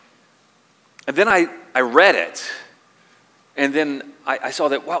And then I read it, and then I saw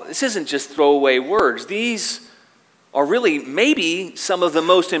that, wow, this isn't just throwaway words. These are really maybe some of the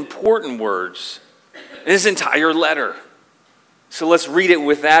most important words in his entire letter. So let's read it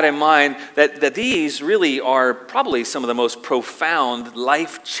with that in mind, that these really are probably some of the most profound,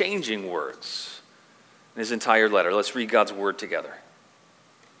 life-changing words in his entire letter. Let's read God's word together.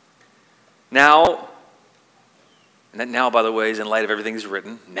 Now, and that now, by the way, is in light of everything he's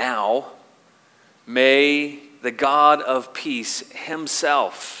written. Now, may the God of peace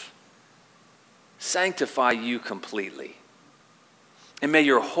himself sanctify you completely. And may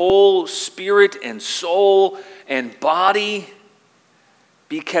your whole spirit and soul and body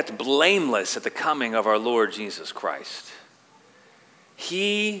be kept blameless at the coming of our Lord Jesus Christ.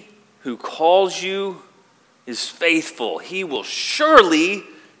 He who calls you is faithful. He will surely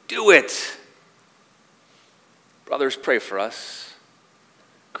do it. Brothers, pray for us.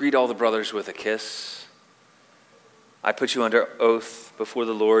 Greet all the brothers with a kiss. I put you under oath before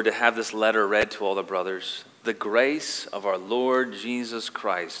the Lord to have this letter read to all the brothers. The grace of our Lord Jesus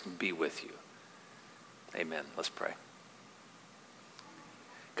Christ be with you. Amen. Let's pray.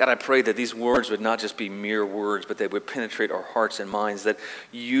 God, I pray that these words would not just be mere words, but they would penetrate our hearts and minds, that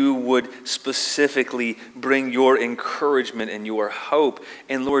you would specifically bring your encouragement and your hope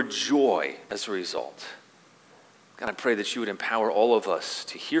and, Lord, joy as a result. God, I pray that you would empower all of us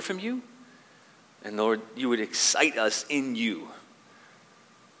to hear from you, and, Lord, you would excite us in you.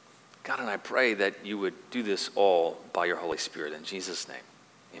 God, and I pray that you would do this all by your Holy Spirit. In Jesus' name,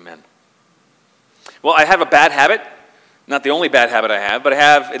 amen. Well, I have a bad habit. Not the only bad habit I have, but I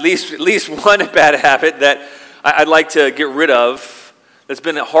have at least one bad habit that I'd like to get rid of. That's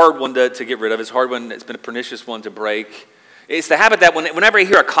been a hard one to get rid of. It's a hard one. It's been a pernicious one to break. It's the habit that whenever I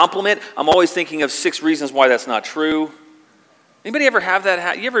hear a compliment, I'm always thinking of 6 reasons why that's not true. Anybody ever have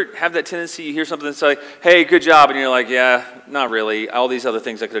that? You ever have that tendency? You hear something and say, "Hey, good job," and you're like, "Yeah, not really. All these other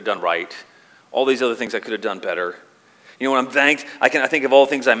things I could have done right. All these other things I could have done better." You know, when I'm thanked, I think of all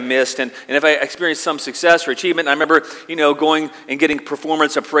the things I missed. And if I experience some success or achievement, I remember, going and getting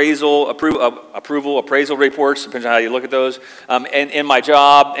performance appraisal reports, depends on how you look at those, and in my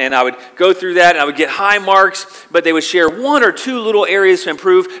job. And I would go through that, and I would get high marks, but they would share 1 or 2 little areas to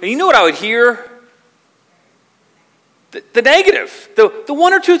improve. And you know what I would hear? The negative. The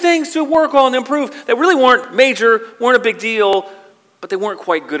 1 or 2 things to work on and improve that really weren't major, weren't a big deal, but they weren't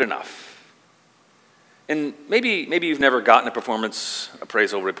quite good enough. And maybe you've never gotten a performance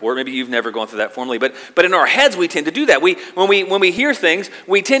appraisal report. Maybe you've never gone through that formally. But in our heads, we tend to do that. When we hear things,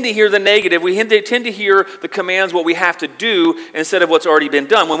 we tend to hear the negative. We tend to hear the commands, what we have to do, instead of what's already been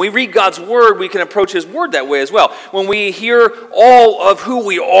done. When we read God's word, we can approach his word that way as well. When we hear all of who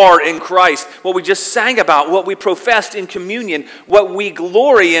we are in Christ, what we just sang about, what we professed in communion, what we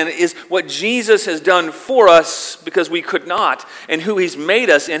glory in is what Jesus has done for us because we could not, and who he's made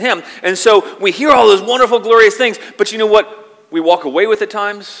us in him. And so we hear all those wonderful, glorious things, but you know what we walk away with at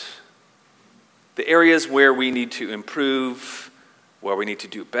times? The areas where we need to improve, where we need to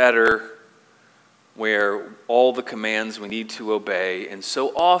do better, where all the commands we need to obey. And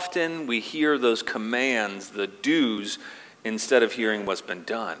so often we hear those commands, the do's, instead of hearing what's been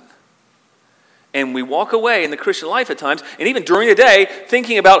done. And we walk away in the Christian life at times, and even during the day,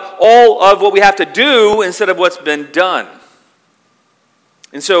 thinking about all of what we have to do instead of what's been done.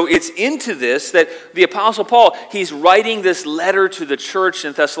 And so it's into this that the Apostle Paul, he's writing this letter to the church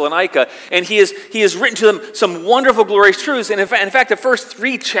in Thessalonica, and he has written to them some wonderful, glorious truths. And in fact, the first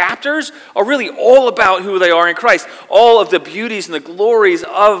 3 chapters are really all about who they are in Christ, all of the beauties and the glories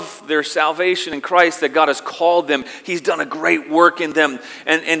of their salvation in Christ, that God has called them. He's done a great work in them,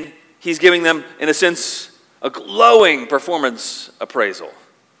 and he's giving them, in a sense, a glowing performance appraisal.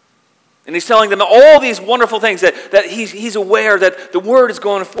 And he's telling them all these wonderful things, that he's aware that the word is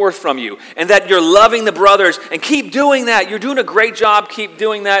going forth from you, and that you're loving the brothers, and keep doing that. You're doing a great job, keep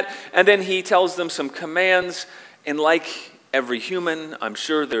doing that. And then he tells them some commands, and like every human, I'm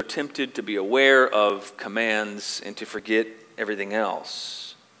sure they're tempted to be aware of commands and to forget everything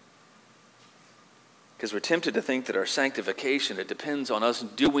else. Because we're tempted to think that our sanctification, it depends on us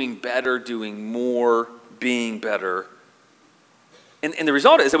doing better, doing more, being better. And the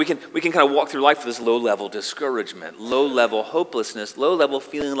result is that we can kind of walk through life with this low-level discouragement, low-level hopelessness, low-level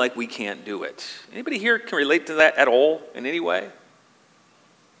feeling like we can't do it. Anybody here can relate to that at all in any way?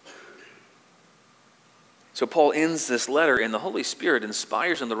 So Paul ends this letter, and the Holy Spirit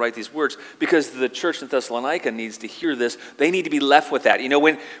inspires him to write these words because the church in Thessalonica needs to hear this. They need to be left with that. You know,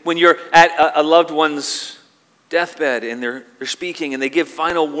 when you're at a loved one's deathbed and they're speaking and they give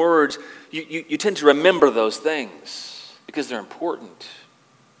final words, you tend to remember those things, because they're important.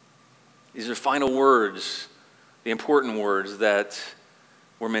 These are final words, the important words that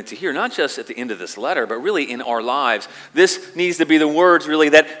we're meant to hear, not just at the end of this letter, but really in our lives. This needs to be the words really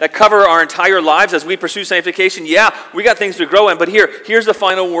that cover our entire lives as we pursue sanctification. Yeah, we got things to grow in, but here's the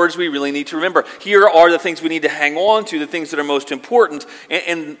final words we really need to remember. Here are the things we need to hang on to, the things that are most important.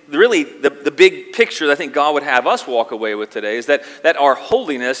 And really, the big picture that I think God would have us walk away with today is that our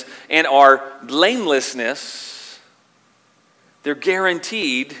holiness and our blamelessness, they're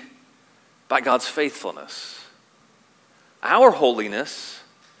guaranteed by God's faithfulness. Our holiness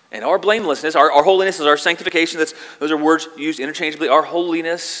and our blamelessness, our holiness is our sanctification. Those are words used interchangeably. Our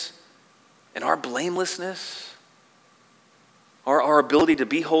holiness and our blamelessness, our ability to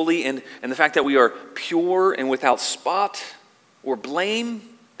be holy, and the fact that we are pure and without spot or blame,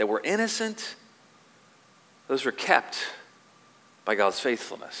 that we're innocent, those are kept by God's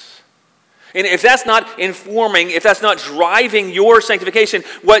faithfulness. And if that's not informing, if that's not driving your sanctification,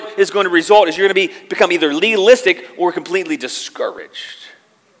 what is going to result is you're going to become either legalistic or completely discouraged.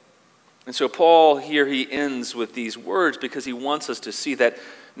 And so Paul here, he ends with these words because he wants us to see that,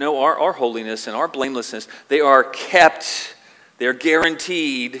 no, our holiness and our blamelessness, they are kept, they're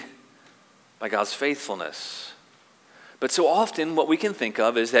guaranteed by God's faithfulness. But so often what we can think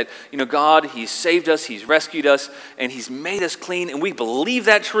of is that, God, He's saved us, He's rescued us, and He's made us clean, and we believe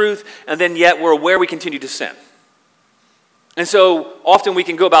that truth, and then yet we're aware we continue to sin. And so often we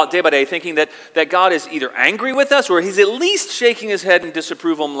can go about day by day thinking that God is either angry with us or He's at least shaking His head in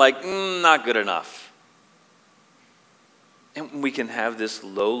disapproval, like, not good enough. And we can have this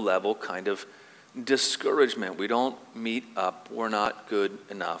low-level kind of discouragement. We don't meet up. We're not good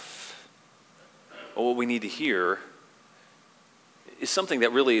enough. But what we need to hear is something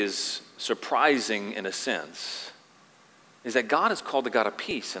that really is surprising in a sense, is that God is called the God of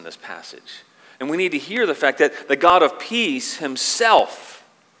peace in this passage. And we need to hear the fact that the God of peace Himself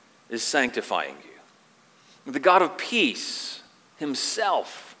is sanctifying you. The God of peace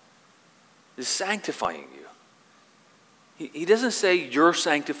Himself is sanctifying you. He doesn't say you're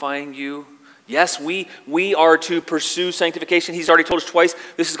sanctifying you. Yes, we are to pursue sanctification. He's already told us twice,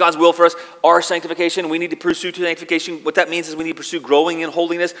 this is God's will for us, our sanctification. We need to pursue sanctification. What that means is we need to pursue growing in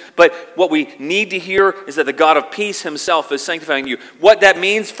holiness. But what we need to hear is that the God of peace Himself is sanctifying you. What that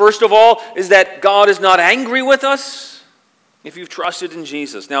means, first of all, is that God is not angry with us if you've trusted in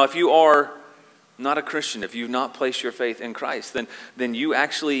Jesus. Now, if you are not a Christian, if you've not placed your faith in Christ, then you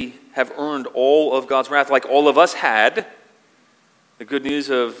actually have earned all of God's wrath like all of us had. The good news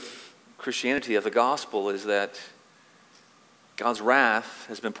of Christianity, of the gospel, is that God's wrath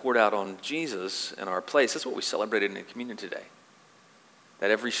has been poured out on Jesus in our place. That's what we celebrated in communion today.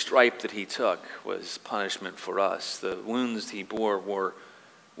 That every stripe that He took was punishment for us. The wounds He bore were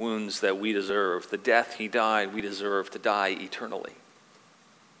wounds that we deserved. The death He died, we deserve to die eternally.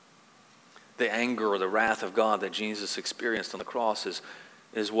 The anger or the wrath of God that Jesus experienced on the cross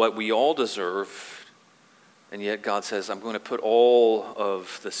is what we all deserve. And yet God says, I'm going to put all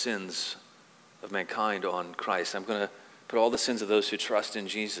of the sins of mankind on Christ. I'm going to put all the sins of those who trust in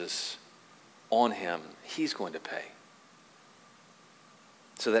Jesus on Him. He's going to pay.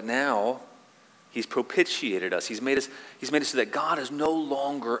 So that now He's propitiated us. He's made us so that God is no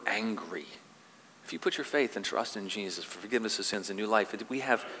longer angry. If you put your faith and trust in Jesus for forgiveness of sins and new life, we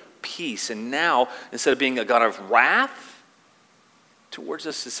have peace. And now, instead of being a God of wrath towards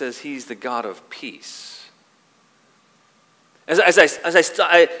us, it says He's the God of peace. As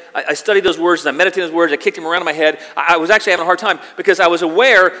I studied those words, as I meditated those words, I kicked them around in my head, I was actually having a hard time because I was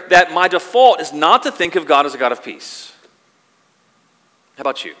aware that my default is not to think of God as a God of peace. How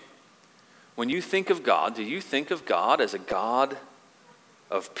about you? When you think of God, do you think of God as a God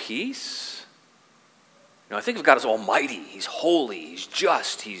of peace? I think of God as almighty. He's holy. He's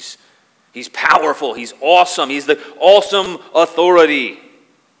just. He's powerful. He's awesome. He's the awesome authority.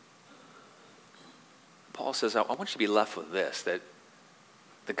 Paul says, I want you to be left with this, that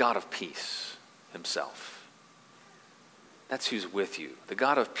the God of peace Himself, that's who's with you. The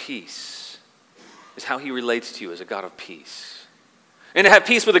God of peace is how He relates to you as a God of peace. And to have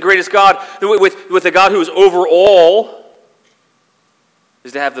peace with the greatest God, with the God who is over all,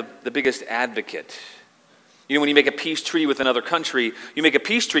 is to have the biggest advocate. When you make a peace treaty with another country, you make a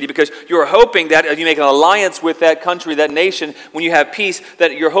peace treaty because you're hoping that as you make an alliance with that country, that nation, when you have peace,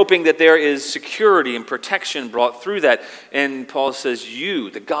 that you're hoping that there is security and protection brought through that. And Paul says, you,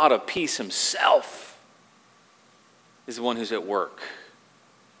 the God of peace Himself, is the one who's at work.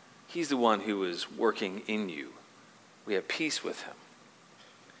 He's the one who is working in you. We have peace with Him.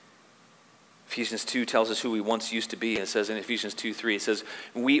 Ephesians 2 tells us who we once used to be. And it says in Ephesians 2:3, it says,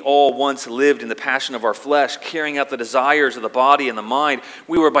 we all once lived in the passion of our flesh, carrying out the desires of the body and the mind.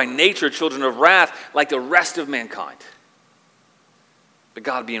 We were by nature children of wrath, like the rest of mankind. But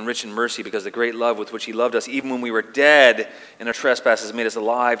God, being rich in mercy, because of the great love with which he loved us, even when we were dead in our trespasses, made us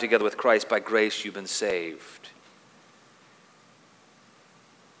alive together with Christ. By grace you've been saved.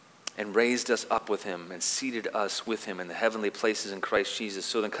 And raised us up with him and seated us with him in the heavenly places in Christ Jesus,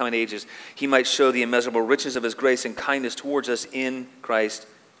 so that in coming ages he might show the immeasurable riches of his grace and kindness towards us in Christ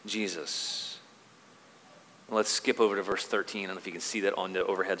Jesus. Let's skip over to verse 13. I don't know if you can see that on the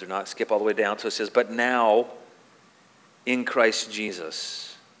overheads or not. Skip all the way down. So it says, but now in Christ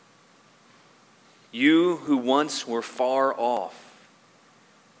Jesus, you who once were far off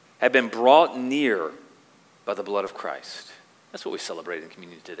have been brought near by the blood of Christ. That's what we celebrate in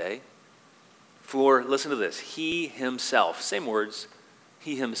communion today. For, listen to this, he himself, same words,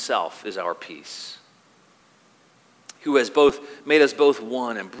 he himself is our peace, who has both made us both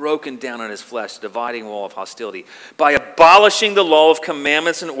one and broken down on his flesh the dividing wall of hostility. By abolishing the law of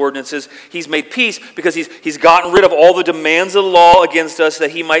commandments and ordinances, he's made peace because he's gotten rid of all the demands of the law against us,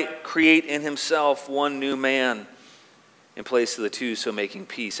 that he might create in himself one new man in place of the two, so making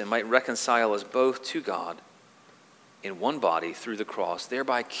peace, and might reconcile us both to God in one body through the cross,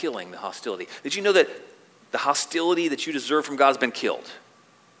 thereby killing the hostility. Did you know that the hostility that you deserve from God has been killed?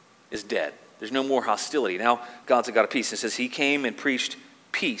 Is dead. There's no more hostility. Now God's a God of peace. It says he came and preached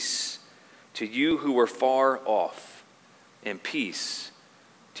peace to you who were far off, and peace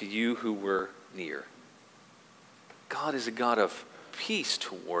to you who were near. God is a God of peace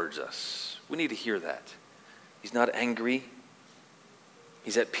towards us. We need to hear that. He's not angry.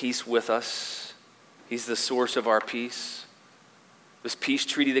 He's at peace with us. He's the source of our peace. This peace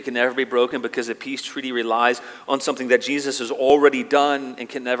treaty that can never be broken, because a peace treaty relies on something that Jesus has already done and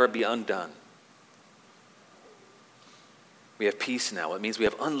can never be undone. We have peace now. It means we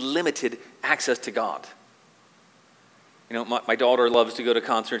have unlimited access to God. You know, my daughter loves to go to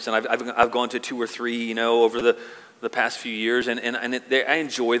concerts, and I've gone to 2 or 3, over the past few years, and I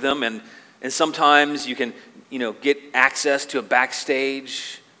enjoy them. And sometimes you can, get access to a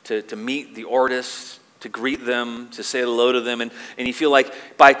backstage to meet the artists, to greet them, to say hello to them, and you feel like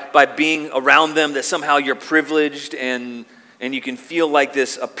by being around them that somehow you're privileged, and you can feel like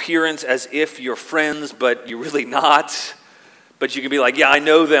this appearance as if you're friends, but you're really not. But you can be like, yeah, I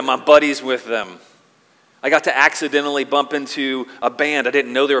know them, I'm buddies with them. I got to accidentally bump into a band. I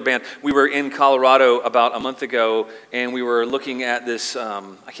didn't know they were a band. We were in Colorado about a month ago, and we were looking at this, I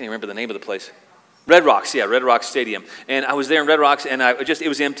can't even remember the name of the place. Red Rocks, yeah, Red Rocks Stadium. And I was there in Red Rocks, and it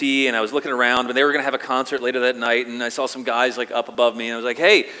was empty, and I was looking around, and they were going to have a concert later that night, and I saw some guys up above me, and I was like,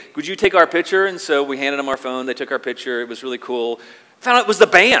 hey, could you take our picture? And so we handed them our phone. They took our picture. It was really cool. Found out it was the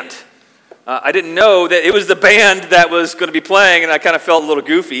band. I didn't know that it was the band that was going to be playing, and I kind of felt a little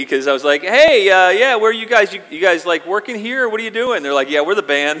goofy because I was like, hey, yeah, where are you guys? You guys working here? What are you doing? They're like, yeah, we're the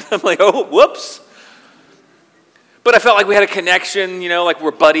band. I'm like, oh, whoops. But I felt like we had a connection,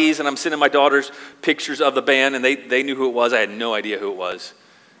 we're buddies, and I'm sending my daughters pictures of the band, and they knew who it was. I had no idea who it was.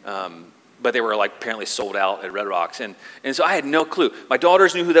 But they were apparently sold out at Red Rocks. And so I had no clue. My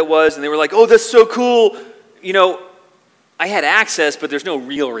daughters knew who that was, and they were like, oh, that's so cool. I had access, but there's no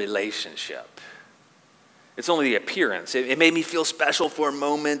real relationship. It's only the appearance. It made me feel special for a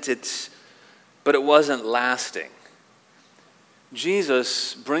moment, but it wasn't lasting.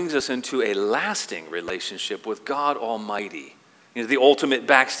 Jesus brings us into a lasting relationship with God Almighty. The ultimate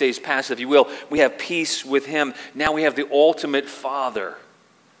backstage pass, if you will. We have peace with him. Now we have the ultimate Father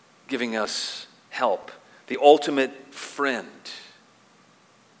giving us help, the ultimate friend,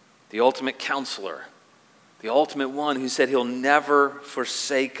 the ultimate counselor, the ultimate one who said he'll never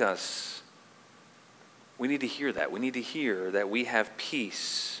forsake us. We need to hear that. We need to hear that we have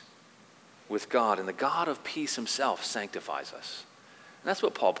peace with God, and the God of peace himself sanctifies us. And that's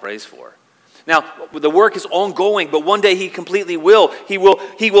what Paul prays for. Now, the work is ongoing, but one day he completely will. He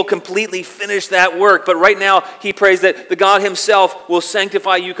will completely finish that work. But right now, he prays that the God himself will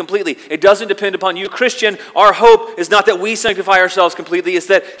sanctify you completely. It doesn't depend upon you. Christian, our hope is not that we sanctify ourselves completely. It's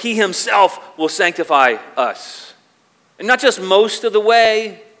that he himself will sanctify us. And not just most of the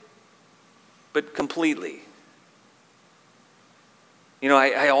way, but completely.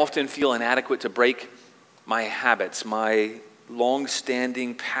 I often feel inadequate to break my habits, my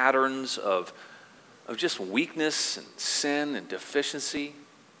long-standing patterns of just weakness and sin and deficiency.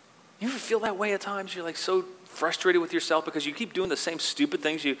 You ever feel that way at times? You're so frustrated with yourself because you keep doing the same stupid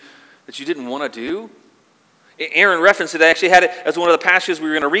things that you didn't want to do. Aaron referenced it. I actually had it as one of the passages we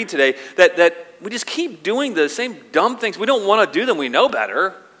were going to read today, that we just keep doing the same dumb things. We don't want to do them. We know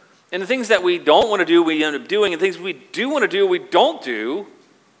better. And the things that we don't want to do, we end up doing. And things we do want to do, we don't do.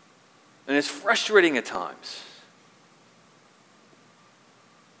 And it's frustrating at times.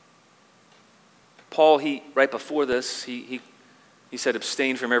 Paul, right before this, he said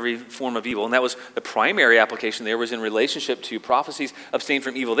abstain from every form of evil. And that was the primary application there was in relationship to prophecies, abstain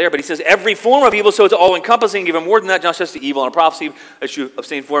from evil there. But he says every form of evil, so it's all-encompassing, even more than that, not just the evil and a prophecy that you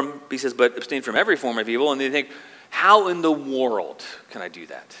abstain from. He says, but abstain from every form of evil. And they think, how in the world can I do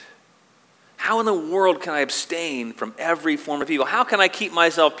that? How in the world can I abstain from every form of evil? How can I keep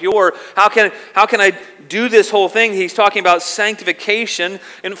myself pure? How can I do this whole thing? He's talking about sanctification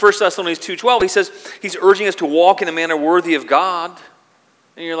in 1 Thessalonians 2:12. He says he's urging us to walk in a manner worthy of God.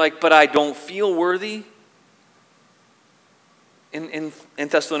 And you're like, but I don't feel worthy. In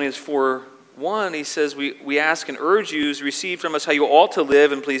Thessalonians 4:1, he says, we ask and urge you to receive from us how you ought to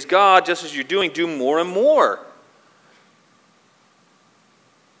live and please God, just as you're doing, do more and more.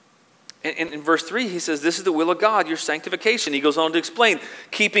 And in verse 3, he says, this is the will of God, your sanctification. He goes on to explain,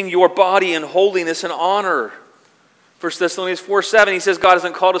 keeping your body in holiness and honor. 1 Thessalonians 4:7, he says, God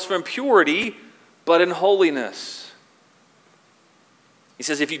hasn't called us for impurity, but in holiness. He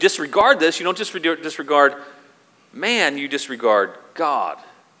says, if you disregard this, you don't just disregard man, you disregard God.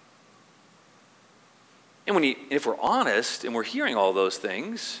 And if we're honest and we're hearing all those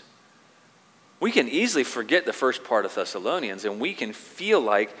things, we can easily forget the first part of Thessalonians, and we can feel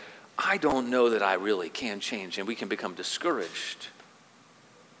like, I don't know that I really can change, and we can become discouraged.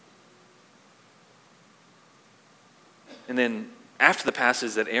 And then after the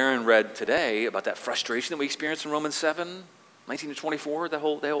passage that Aaron read today about that frustration that we experienced in Romans 7, 19 to 24, that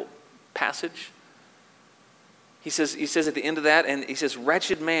whole passage, he says at the end of that, and he says,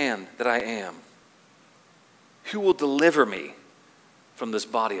 wretched man that I am, who will deliver me from this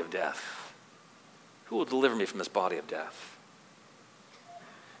body of death? Who will deliver me from this body of death?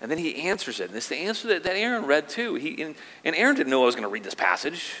 And then he answers it. And it's the answer that Aaron read too. And Aaron didn't know I was going to read this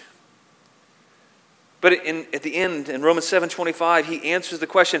passage. But at the end, in Romans 7:25, he answers the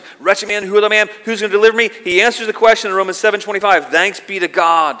question, wretched man, who am I? Who's going to deliver me? He answers the question in Romans 7:25, thanks be to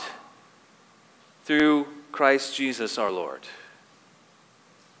God through Christ Jesus our Lord.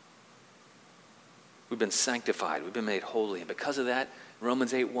 We've been sanctified. We've been made holy. And because of that,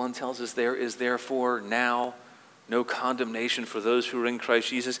 Romans 8:1 tells us there is therefore now no condemnation for those who are in Christ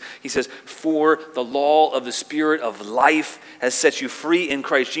Jesus. He says, for the law of the Spirit of life has set you free in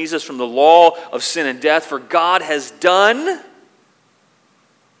Christ Jesus from the law of sin and death. For God has done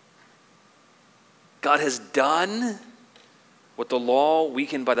what the law,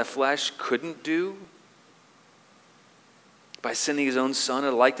 weakened by the flesh, couldn't do. By sending his own Son in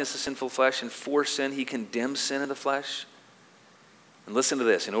the likeness of sinful flesh, and for sin he condemns sin in the flesh. And listen to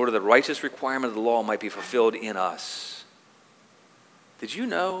this, in order the righteous requirement of the law might be fulfilled in us. Did you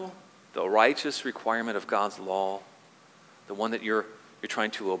know the righteous requirement of God's law, the one that you're trying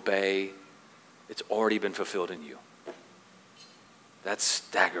to obey, it's already been fulfilled in you? That's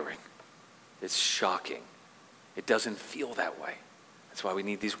staggering. It's shocking. It doesn't feel that way. That's why we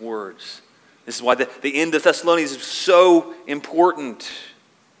need these words. This is why the end of Thessalonians is so important.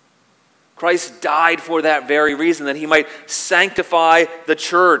 Christ died for that very reason, that he might sanctify the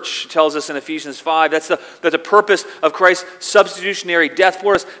church, tells us in Ephesians 5. That's the purpose of Christ's substitutionary death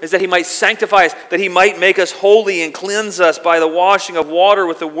for us, is that he might sanctify us, that he might make us holy and cleanse us by the washing of water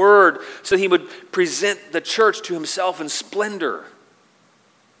with the word, so that he would present the church to himself in splendor,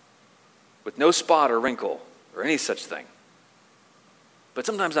 with no spot or wrinkle or any such thing. But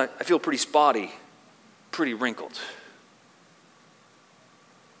sometimes I feel pretty spotty, pretty wrinkled.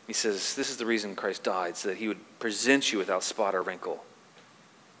 He says, this is the reason Christ died, so that he would present you without spot or wrinkle,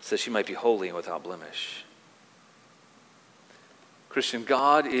 so that you might be holy and without blemish. Christian,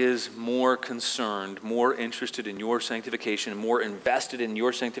 God is more concerned, more interested in your sanctification, more invested in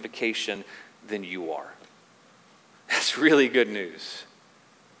your sanctification than you are. That's really good news.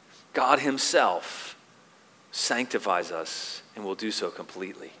 God himself sanctifies us and will do so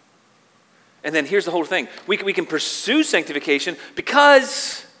completely. And then here's the whole thing. We can pursue sanctification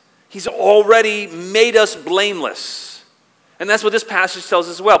because he's already made us blameless. And that's what this passage tells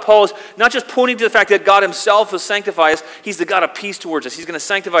us as well. Paul is not just pointing to the fact that God himself will sanctify us. He's the God of peace towards us. He's going to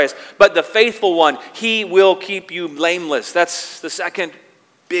sanctify us. But the faithful one, he will keep you blameless. That's the second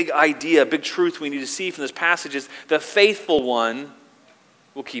big idea, big truth we need to see from this passage is the faithful one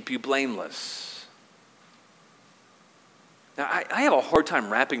will keep you blameless. Now, I have a hard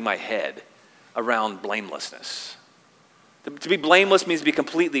time wrapping my head around blamelessness. To be blameless means to be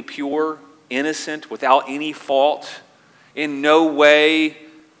completely pure, innocent, without any fault, in no way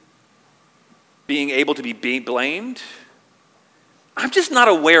being able to be blamed. I'm just not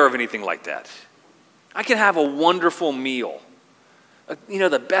aware of anything like that. I can have a wonderful meal,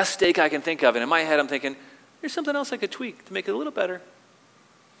 the best steak I can think of, and in my head I'm thinking, here's something else I could tweak to make it a little better.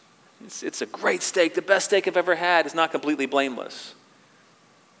 It's a great steak, the best steak I've ever had. It's not completely blameless.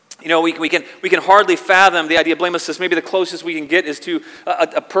 We can hardly fathom the idea of blamelessness. Maybe the closest we can get is to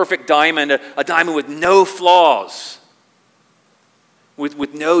a perfect diamond, a diamond with no flaws,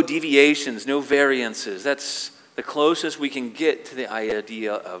 with no deviations, no variances. That's the closest we can get to the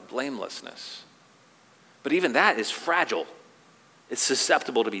idea of blamelessness. But even that is fragile. It's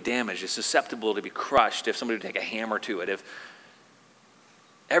susceptible to be damaged. It's susceptible to be crushed if somebody would take a hammer to it. If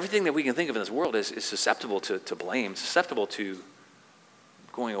everything that we can think of in this world is susceptible to blame, susceptible to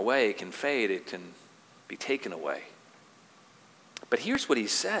going away. It can fade. It can be taken away. But here's what he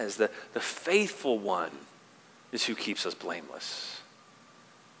says. The faithful one is who keeps us blameless.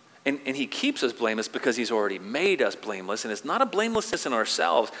 And he keeps us blameless because he's already made us blameless. And it's not a blamelessness in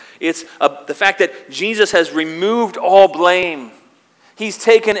ourselves. It's the fact that Jesus has removed all blame. He's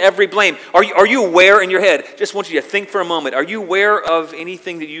taken every blame. Are you aware in your head? Just want you to think for a moment. Are you aware of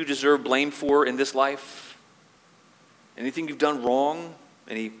anything that you deserve blame for in this life? Anything you've done wrong?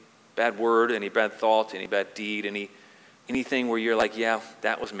 Any bad word, any bad thought, any bad deed, anything where you're like, yeah,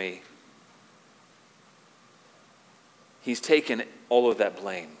 that was me. He's taken all of that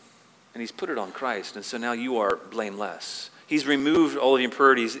blame. And he's put it on Christ, and so now you are blameless. He's removed all the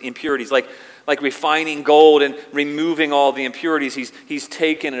impurities, like refining gold and removing all the impurities. He's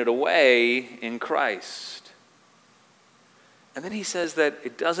taken it away in Christ. And then he says that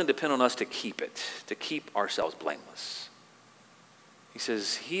it doesn't depend on us to keep it, to keep ourselves blameless. He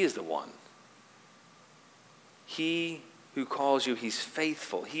says he is the one. He who calls you, he's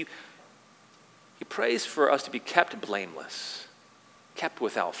faithful. He prays for us to be kept blameless. Kept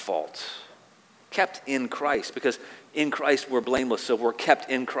without fault, kept in Christ, because in Christ we're blameless. So if we're kept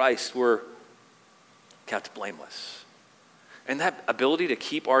in Christ, we're kept blameless. And that ability to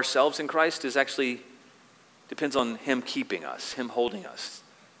keep ourselves in Christ depends on him keeping us, him holding us.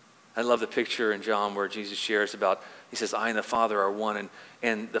 I love the picture in John where Jesus shares about, he says, I and the Father are one,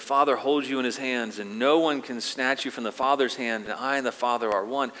 and the Father holds you in his hands, and no one can snatch you from the Father's hand, and I and the Father are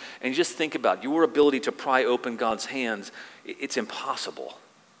one. And you just think about your ability to pry open God's hands. It's impossible.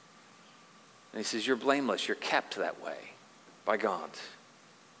 And he says, you're blameless. You're kept that way by God.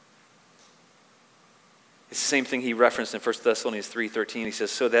 It's the same thing he referenced in 1 Thessalonians 3:13. He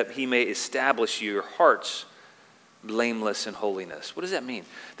says, so that he may establish your hearts blameless in holiness. What does that mean?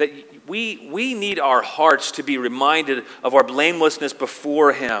 That we need our hearts to be reminded of our blamelessness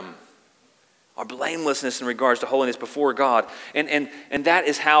before him. Our blamelessness in regards to holiness before God. And that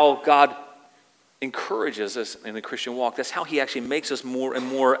is how God encourages us in the Christian walk. That's how he actually makes us more and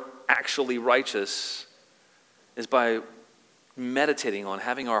more actually righteous, is by meditating on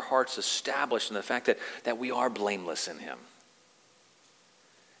having our hearts established in the fact that we are blameless in him.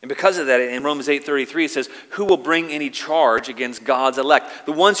 And because of that, in Romans 8:33, it says, who will bring any charge against God's elect?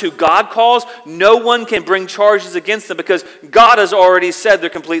 The ones who God calls, no one can bring charges against them because God has already said they're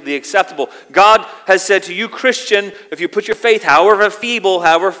completely acceptable. God has said to you, Christian, if you put your faith, however feeble,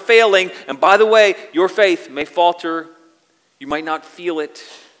 however failing, and by the way, your faith may falter, you might not feel it.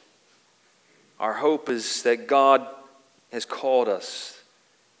 Our hope is that God has called us.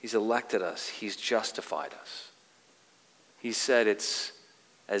 He's elected us. He's justified us. He said it's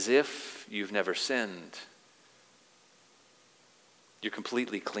as if you've never sinned. You're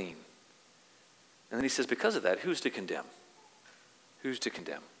completely clean. And then he says, because of that, who's to condemn? Who's to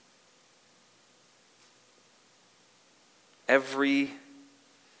condemn? Everything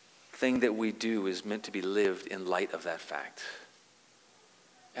that we do is meant to be lived in light of that fact.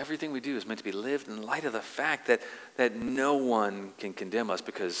 Everything we do is meant to be lived in light of the fact that no one can condemn us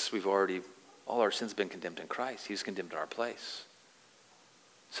because all our sins have been condemned in Christ. He's condemned in our place.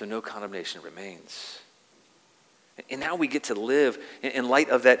 So no condemnation remains. And now we get to live in light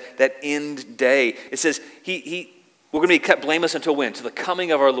of that end day. It says we're going to be kept blameless until when? To the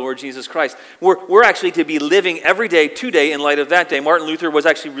coming of our Lord Jesus Christ. We're actually to be living every day today in light of that day. Martin Luther was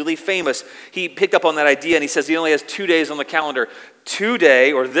actually really famous. He picked up on that idea and he says he only has 2 days on the calendar.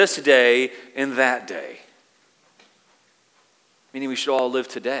 Today or this day and that day. Meaning we should all live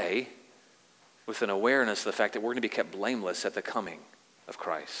today with an awareness of the fact that we're going to be kept blameless at the coming of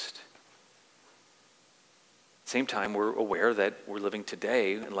Christ. Same time, we're aware that we're living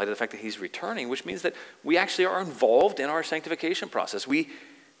today in light of the fact that he's returning, which means that we actually are involved in our sanctification process. We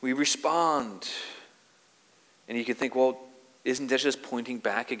respond. And you can think, well, isn't that just pointing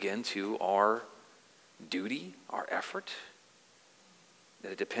back again to our duty, our effort?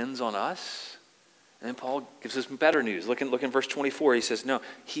 That it depends on us? And then Paul gives us better news. Look in verse 24. He says, no,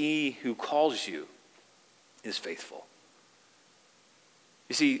 he who calls you is faithful.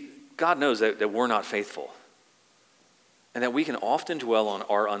 You see, God knows that we're not faithful and that we can often dwell on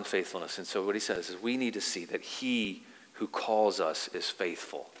our unfaithfulness. And so what he says is we need to see that he who calls us is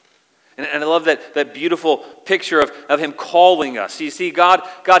faithful. And I love that beautiful picture of him calling us. You see, God,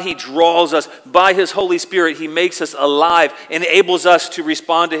 he draws us by his Holy Spirit. He makes us alive, enables us to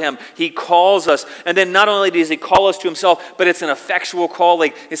respond to him. He calls us. And then not only does he call us to himself, but it's an effectual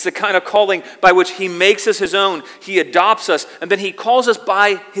calling. It's the kind of calling by which he makes us his own. He adopts us, and then he calls us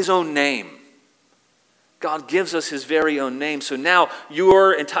by his own name. God gives us his very own name. So now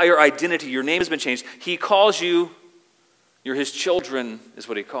your entire identity, your name has been changed. He calls you, you're his children, is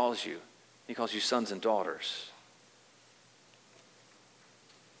what he calls you. He calls you sons and daughters.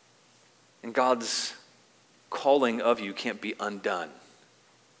 And God's calling of you can't be undone.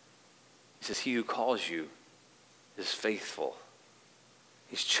 He says, he who calls you is faithful.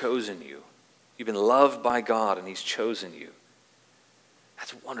 He's chosen you. You've been loved by God and he's chosen you.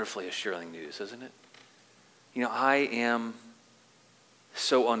 That's wonderfully assuring news, isn't it? You know, I am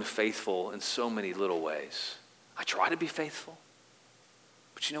so unfaithful in so many little ways. I try to be faithful.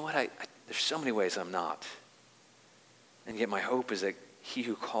 But you know what? There's so many ways I'm not. And yet my hope is that he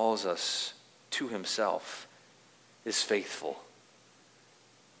who calls us to himself is faithful.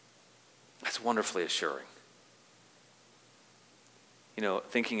 That's wonderfully assuring. You know,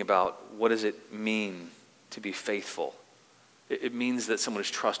 thinking about what does it mean to be faithful? It means that someone is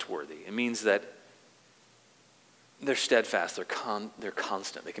trustworthy. It means that they're steadfast, they're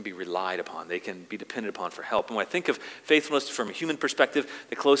constant, they can be relied upon, they can be depended upon for help. And when I think of faithfulness from a human perspective,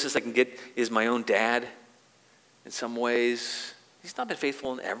 the closest I can get is my own dad. In some ways, he's not been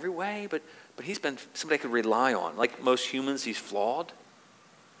faithful in every way, but he's been somebody I could rely on. Like most humans, he's flawed.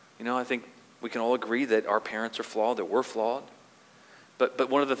 You know, I think we can all agree that our parents are flawed, that we're flawed.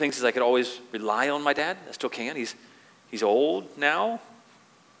 But one of the things is I could always rely on my dad. I still can. He's old now.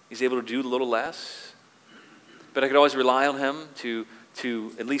 He's able to do a little less. But I could always rely on him to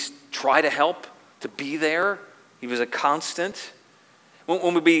at least try to help, to be there. He was a constant.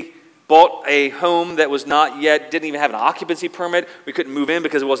 When we bought a home that was didn't even have an occupancy permit, we couldn't move in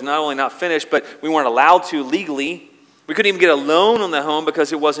because it was not only not finished, but we weren't allowed to legally. We couldn't even get a loan on the home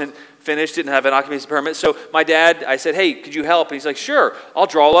because it wasn't finished, didn't have an occupancy permit. So my dad, I said, hey, could you help? And he's like, sure, I'll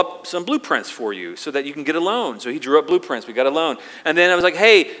draw up some blueprints for you so that you can get a loan. So he drew up blueprints. We got a loan. And then I was like,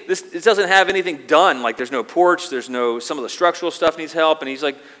 hey, this doesn't have anything done. Like there's no porch. There's some of the structural stuff needs help. And he's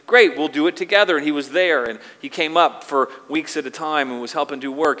like, great, we'll do it together. And he was there. And he came up for weeks at a time and was helping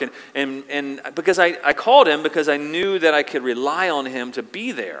do work. And because I called him because I knew that I could rely on him to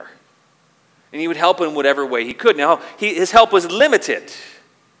be there. And he would help in whatever way he could. Now, his help was limited.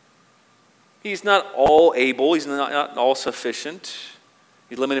 He's not all able. He's not all sufficient.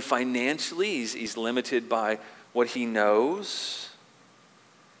 He's limited financially. He's limited by what he knows.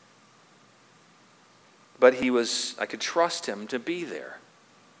 But I could trust him to be there.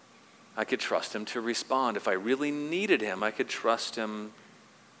 I could trust him to respond. If I really needed him, I could trust him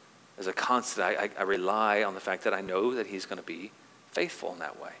as a constant. I rely on the fact that I know that he's going to be faithful in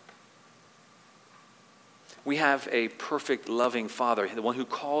that way. We have a perfect, loving Father, the one who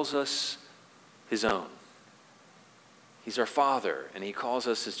calls us his own. He's our Father, and he calls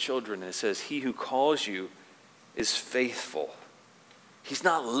us his children. And it says, he who calls you is faithful. He's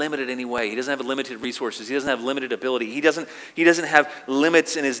not limited in any way. He doesn't have limited resources. He doesn't have limited ability. He doesn't have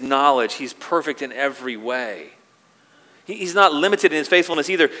limits in his knowledge. He's perfect in every way. He's not limited in his faithfulness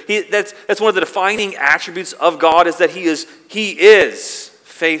either. That's one of the defining attributes of God is that he is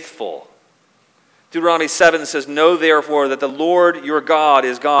faithful. Deuteronomy 7 says, know therefore that the Lord your God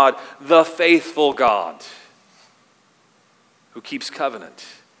is God, the faithful God, who keeps covenant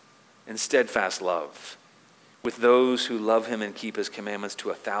and steadfast love with those who love him and keep his commandments to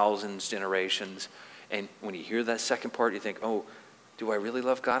 1,000 generations. And when you hear that second part, you think, oh, do I really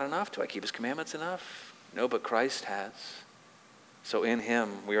love God enough? Do I keep his commandments enough? No, but Christ has. So in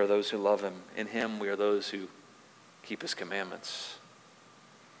him we are those who love him. In him we are those who keep his commandments.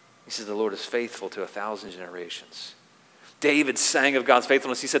 He says the Lord is faithful to 1,000 generations. David sang of God's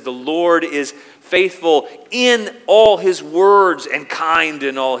faithfulness. He said the Lord is faithful in all his words and kind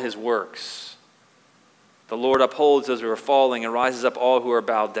in all his works. The Lord upholds those who are falling and rises up all who are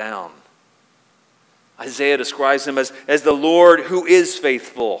bowed down. Isaiah describes him as the Lord who is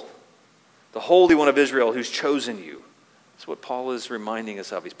faithful, the Holy One of Israel who's chosen you. That's what Paul is reminding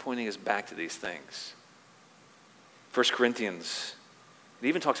us of. He's pointing us back to these things. 1 Corinthians, it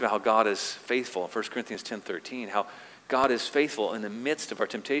even talks about how God is faithful in 1 Corinthians 10:13, how God is faithful in the midst of our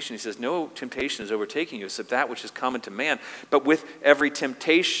temptation. He says, no temptation is overtaking you except that which is common to man. But with every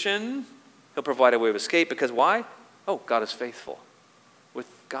temptation, he'll provide a way of escape. Because why? Oh, God is faithful.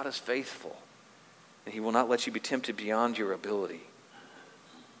 God is faithful. And he will not let you be tempted beyond your ability.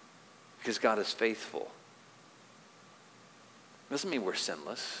 Because God is faithful. It doesn't mean we're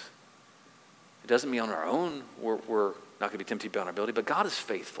sinless. It doesn't mean on our own we're not going to be tempted beyond our ability. But God is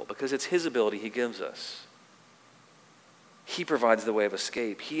faithful because it's his ability he gives us. He provides the way of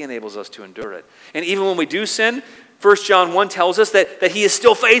escape. He enables us to endure it. And even when we do sin, 1 John 1 tells us that he is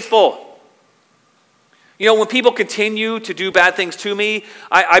still faithful. You know, when people continue to do bad things to me,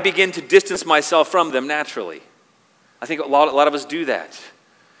 I begin to distance myself from them naturally. I think a lot of us do that.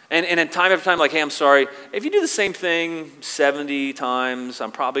 And in time after time, like, hey, I'm sorry. If you do the same thing 70 times,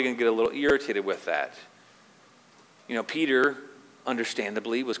 I'm probably going to get a little irritated with that. You know, Peter,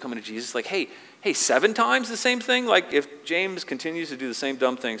 understandably, was coming to Jesus like, hey, 7 times the same thing? Like, if James continues to do the same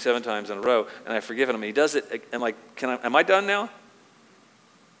dumb thing 7 times in a row, and I've forgiven him, and he does it, and like, am I done now?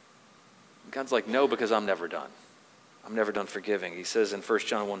 God's like, no, because I'm never done. I'm never done forgiving. He says in 1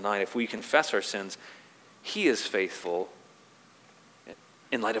 John 1:9, if we confess our sins, he is faithful.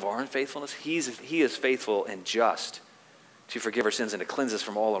 In light of our unfaithfulness, he is faithful and just to forgive our sins and to cleanse us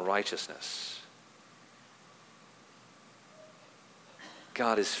from all unrighteousness.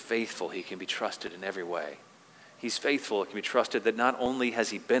 God is faithful. He can be trusted in every way. He's faithful. It can be trusted that not only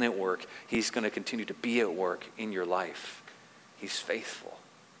has he been at work, he's going to continue to be at work in your life. He's faithful.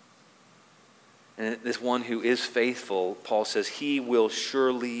 And this one who is faithful, Paul says, he will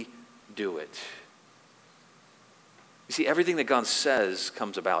surely do it. You see, everything that God says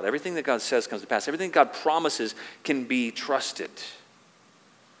comes about. Everything that God says comes to pass. Everything God promises can be trusted.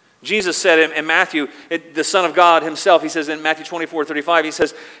 Jesus said in Matthew, the Son of God himself, he says in Matthew 24:35, he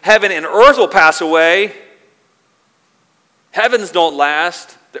says, heaven and earth will pass away. Heavens don't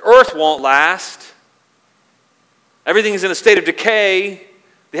last. The earth won't last. Everything is in a state of decay.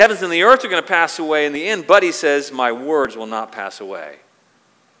 The heavens and the earth are going to pass away in the end, but he says, my words will not pass away.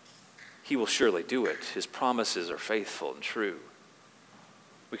 He will surely do it. His promises are faithful and true.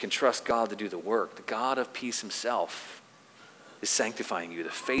 We can trust God to do the work. The God of peace himself is sanctifying you. The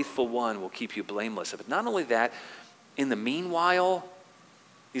faithful one will keep you blameless. But not only that, in the meanwhile,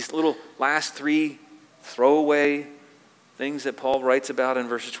 these little last 3 throwaway things that Paul writes about in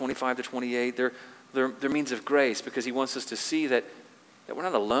verses 25 to 28, they're means of grace because he wants us to see that we're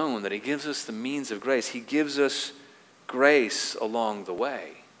not alone, that he gives us the means of grace. He gives us grace along the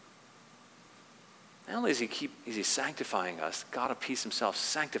way. Not only is he sanctifying us, God of peace himself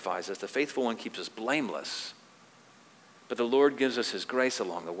sanctifies us. The faithful one keeps us blameless. But the Lord gives us his grace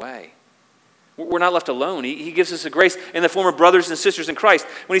along the way. We're not left alone. He gives us a grace in the form of brothers and sisters in Christ.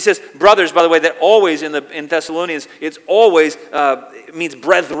 When he says brothers, by the way, that always in Thessalonians, it's always, it means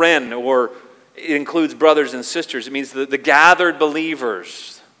brethren, or it includes brothers and sisters. It means the gathered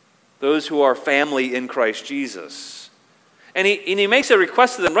believers, those who are family in Christ Jesus. And he makes a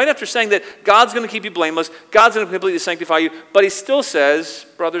request to them right after saying that God's going to keep you blameless, God's going to completely sanctify you, but he still says,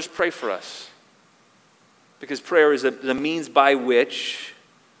 brothers, pray for us. Because prayer is the means by which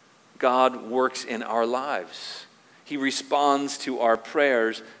God works in our lives. He responds to our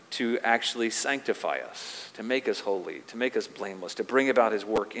prayers to actually sanctify us, to make us holy, to make us blameless, to bring about his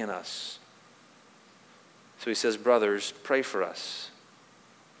work in us. So he says, brothers, pray for us.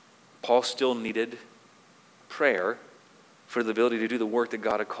 Paul still needed prayer for the ability to do the work that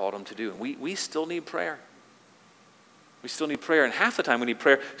God had called him to do. And we still need prayer. We still need prayer. And half the time we need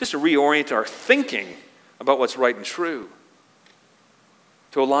prayer just to reorient our thinking about what's right and true.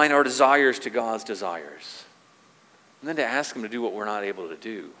 To align our desires to God's desires. And then to ask him to do what we're not able to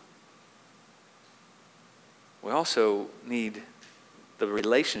do. We also need the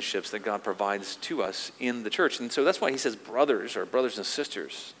relationships that God provides to us in the church. And so that's why he says brothers, or brothers and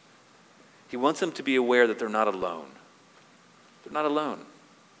sisters. He wants them to be aware that they're not alone. They're not alone.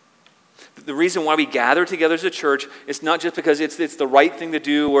 The reason why we gather together as a church is not just because it's the right thing to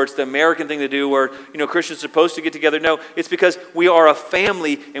do, or it's the American thing to do, or Christians are supposed to get together. No, it's because we are a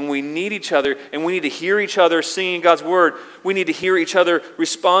family and we need each other, and we need to hear each other singing God's word. We need to hear each other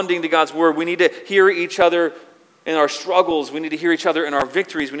responding to God's word. We need to hear each other in our struggles. We need to hear each other in our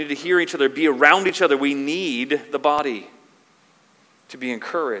victories. We need to hear each other, be around each other. We need the body to be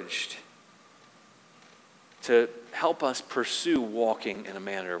encouraged, to help us pursue walking in a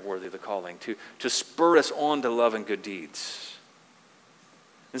manner worthy of the calling, to spur us on to love and good deeds.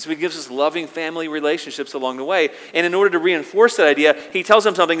 And so he gives us loving family relationships along the way. And in order to reinforce that idea, he tells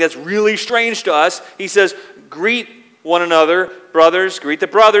them something that's really strange to us. He says, greet one another, brothers, greet the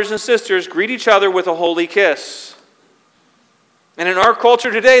brothers and sisters, greet each other with a holy kiss. And in our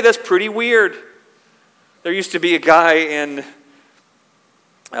culture today, that's pretty weird. There used to be a guy in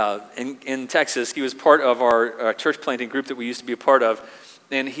Texas. He was part of our church planting group that we used to be a part of.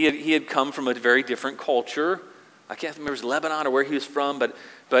 And he had come from a very different culture. I can't remember if it was Lebanon or where he was from,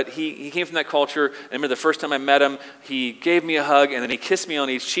 but he came from that culture. I remember the first time I met him, he gave me a hug, and then he kissed me on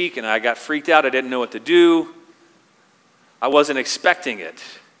each cheek, and I got freaked out. I didn't know what to do. I wasn't expecting it.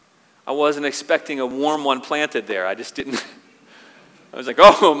 I wasn't expecting a warm one planted there. I just didn't. I was like,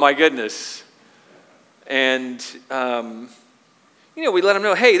 oh, my goodness. And, we let him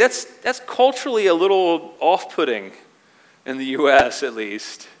know, hey, that's culturally a little off-putting in the U.S. at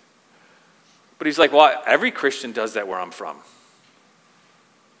least. But he's like, well, every Christian does that where I'm from.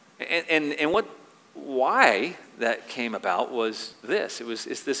 And why that came about was this.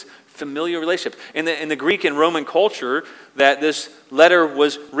 It's this familiar relationship. In the Greek and Roman culture that this letter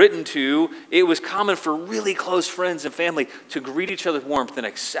was written to, it was common for really close friends and family to greet each other with warmth and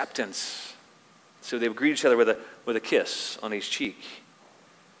acceptance. So they would greet each other with a kiss on each cheek.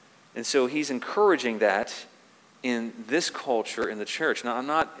 And so he's encouraging that in this culture in the church. Now, I'm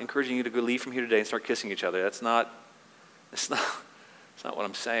not encouraging you to go leave from here today and start kissing each other. That's not what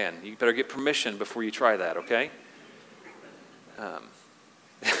I'm saying. You better get permission before you try that, okay? I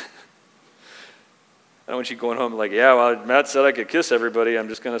don't want you going home like, yeah, well, Matt said I could kiss everybody. I'm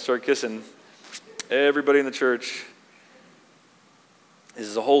just going to start kissing everybody in the church. This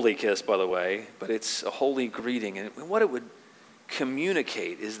is a holy kiss, by the way, but it's a holy greeting. And what it would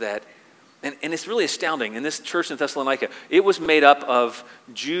communicate is that, and it's really astounding, in this church in Thessalonica, it was made up of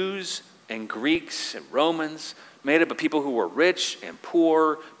Jews and Greeks and Romans, made up of people who were rich and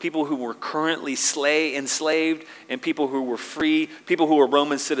poor, people who were currently enslaved, and people who were free, people who were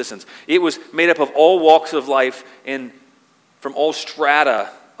Roman citizens. It was made up of all walks of life and from all strata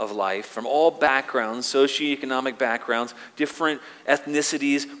of life, from all backgrounds, socioeconomic backgrounds, different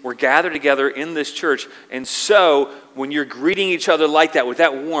ethnicities were gathered together in this church. And so when you're greeting each other like that, with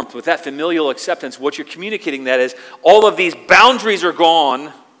that warmth, with that familial acceptance, what you're communicating that is all of these boundaries are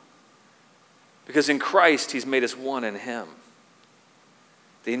gone because in Christ, he's made us one in him.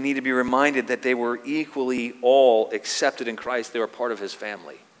 They need to be reminded that they were equally all accepted in Christ. They were part of his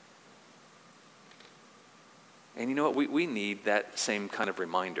family. And you know what? We need that same kind of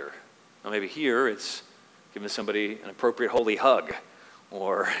reminder. Now maybe here it's giving somebody an appropriate holy hug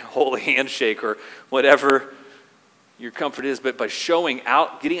or holy handshake or whatever your comfort is. But by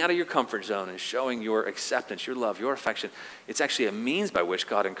getting out of your comfort zone and showing your acceptance, your love, your affection, it's actually a means by which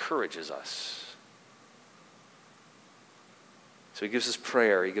God encourages us. So he gives us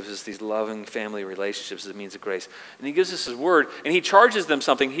prayer. He gives us these loving family relationships as a means of grace. And he gives us his word. And he charges them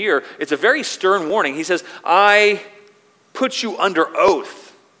something here. It's a very stern warning. He says, I put you under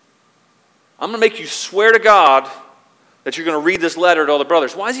oath. I'm going to make you swear to God that you're going to read this letter to all the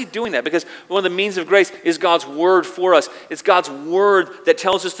brothers. Why is he doing that? Because one of the means of grace is God's word for us. It's God's word that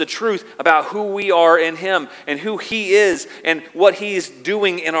tells us the truth about who we are in him and who he is and what he's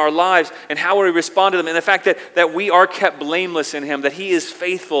doing in our lives and how we respond to them. And the fact that we are kept blameless in him, that he is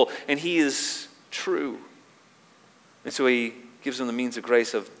faithful and he is true. And so he gives them the means of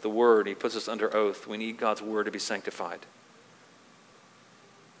grace of the word. He puts us under oath. We need God's word to be sanctified.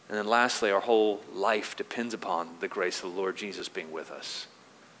 And then lastly, our whole life depends upon the grace of the Lord Jesus being with us.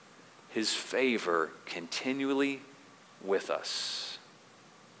 His favor continually with us.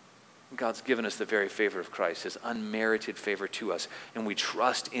 God's given us the very favor of Christ, his unmerited favor to us, and we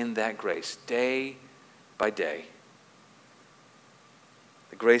trust in that grace day by day.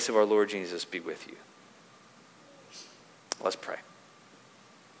 The grace of our Lord Jesus be with you. Let's pray.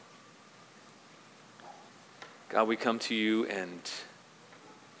 God, we come to you and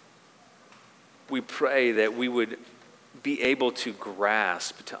we pray that we would be able to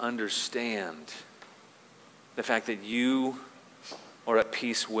grasp, to understand the fact that you are at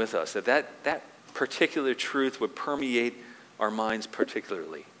peace with us, that particular truth would permeate our minds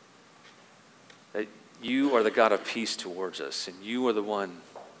particularly. That you are the God of peace towards us, and you are the one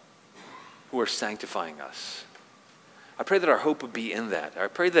who are sanctifying us. I pray that our hope would be in that. I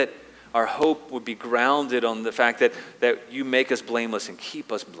pray that our hope would be grounded on the fact that you make us blameless and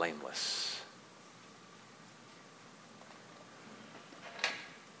keep us blameless.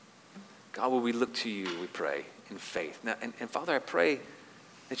 God, will we look to you, we pray, in faith. Now, and Father, I pray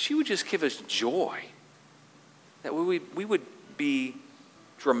that you would just give us joy, that we would be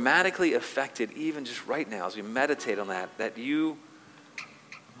dramatically affected even just right now as we meditate on that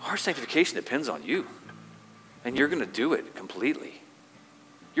our sanctification depends on you, and you're going to do it completely.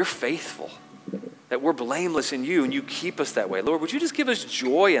 You're faithful, that we're blameless in you, and you keep us that way. Lord, would you just give us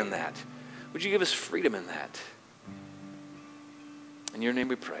joy in that? Would you give us freedom in that? In your name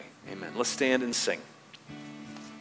we pray. Amen. Let's stand and sing.